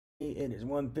It is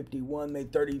 1:51, May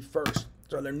 31st.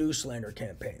 So their new slander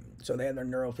campaign. So they have their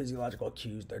neurophysiological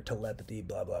cues, their telepathy,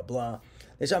 blah, blah, blah.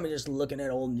 They saw me just looking at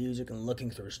old music and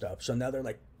looking through stuff. So now they're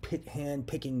like hand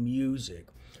picking music,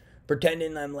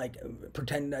 pretending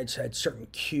I just had certain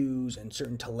cues and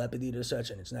certain telepathy to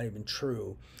such, and it's not even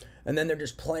true. And then they're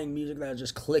just playing music that I was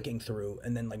just clicking through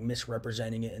and then like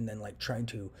misrepresenting it and then like trying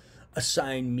to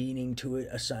assign meaning to it,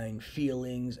 assign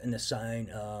feelings, and assign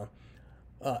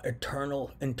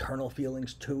internal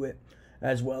feelings to it,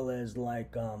 as well as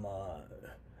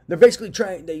they're basically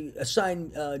trying. They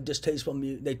assign distasteful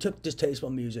music. They took distasteful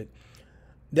music,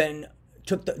 then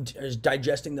is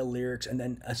digesting the lyrics and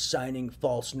then assigning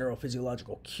false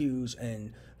neurophysiological cues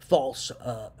and false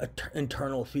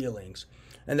internal feelings,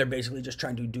 and they're basically just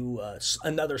trying to do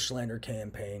another slander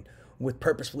campaign with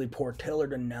purposefully poor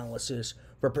tailored analysis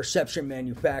for perception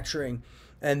manufacturing,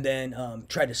 and then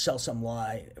try to sell some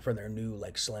lie for their new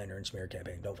like slander and smear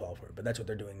campaign. Don't fall for it, but that's what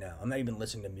they're doing now. I'm not even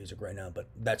listening to music right now, but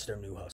that's their new hustle.